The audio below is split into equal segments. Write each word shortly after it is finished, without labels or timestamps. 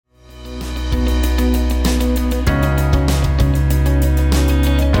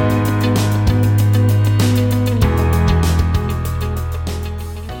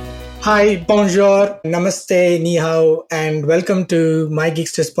Hi, bonjour, namaste, ni hao, and welcome to My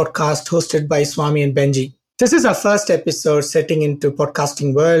Geeksters podcast hosted by Swami and Benji. This is our first episode setting into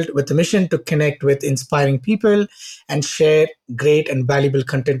podcasting world with a mission to connect with inspiring people and share great and valuable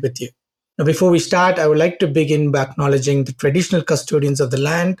content with you. Now, before we start, I would like to begin by acknowledging the traditional custodians of the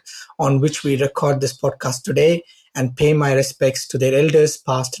land on which we record this podcast today and pay my respects to their elders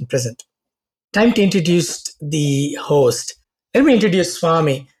past and present. Time to introduce the host. Let me introduce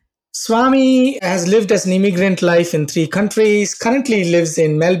Swami. Swami has lived as an immigrant life in 3 countries, currently lives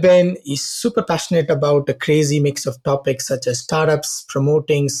in Melbourne. He's super passionate about a crazy mix of topics such as startups,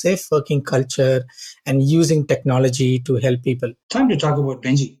 promoting safe working culture, and using technology to help people. Time to talk about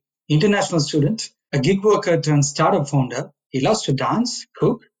Benji, international student, a gig worker turned startup founder. He loves to dance,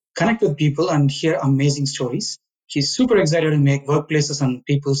 cook, connect with people, and hear amazing stories. He's super excited to make workplaces and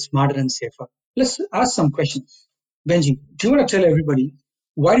people smarter and safer. Let's ask some questions. Benji, do you want to tell everybody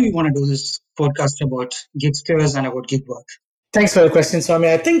why do you want to do this podcast about gigsters and about gig work? Thanks for the question, Swami.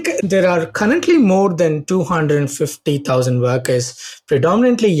 I think there are currently more than 250,000 workers,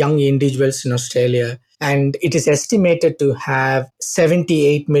 predominantly young individuals in Australia. And it is estimated to have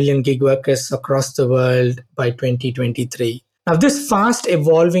 78 million gig workers across the world by 2023. Now, this fast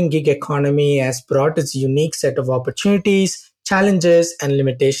evolving gig economy has brought its unique set of opportunities, challenges, and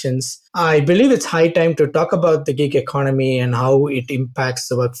limitations. I believe it's high time to talk about the gig economy and how it impacts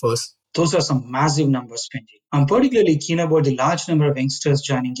the workforce. Those are some massive numbers, Benji. I'm particularly keen about the large number of youngsters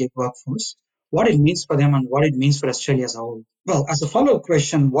joining gig workforce, what it means for them and what it means for Australia as a whole. Well, as a follow-up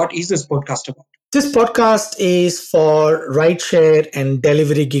question, what is this podcast about? This podcast is for rideshare and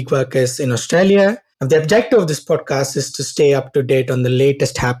delivery gig workers in Australia. And the objective of this podcast is to stay up to date on the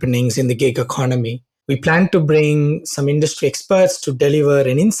latest happenings in the gig economy. We plan to bring some industry experts to deliver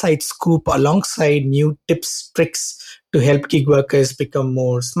an inside scoop alongside new tips, tricks to help gig workers become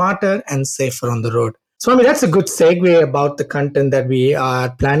more smarter and safer on the road. So, that's a good segue about the content that we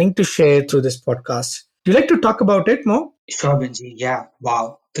are planning to share through this podcast. Do you like to talk about it more? Sure, Benji. Yeah.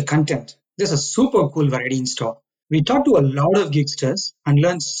 Wow. The content. There's a super cool variety in store. We talked to a lot of gigsters and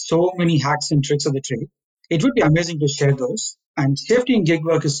learned so many hacks and tricks of the trade. It would be amazing to share those. And safety in gig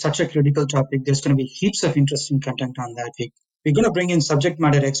work is such a critical topic. There's going to be heaps of interesting content on that week. We're going to bring in subject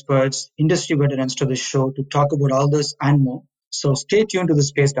matter experts, industry veterans to the show to talk about all this and more. So stay tuned to the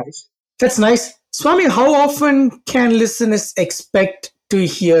space, guys. That's nice. Swami, how often can listeners expect to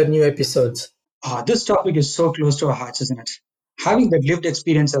hear new episodes? This topic is so close to our hearts, isn't it? Having that lived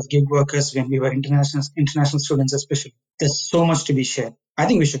experience as gig workers when we were international students especially, there's so much to be shared. I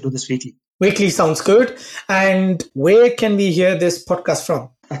think we should do this weekly. Weekly sounds good. And where can we hear this podcast from?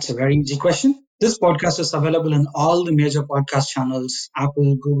 That's a very easy question. This podcast is available in all the major podcast channels,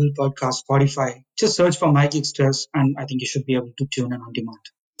 Apple, Google Podcast, Spotify. Just search for My Geeksters and I think you should be able to tune in on demand.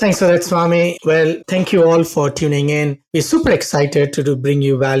 Thanks for that, Swami. Well, thank you all for tuning in. We're super excited to bring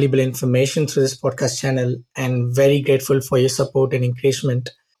you valuable information through this podcast channel and very grateful for your support and encouragement.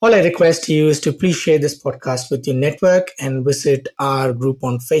 All I request you is to please share this podcast with your network and visit our group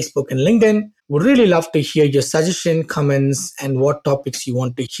on Facebook and LinkedIn. We'd really love to hear your suggestions, comments, and what topics you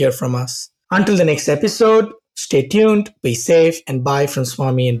want to hear from us. Until the next episode, stay tuned, be safe, and bye from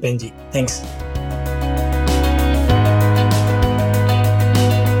Swami and Benji. Thanks.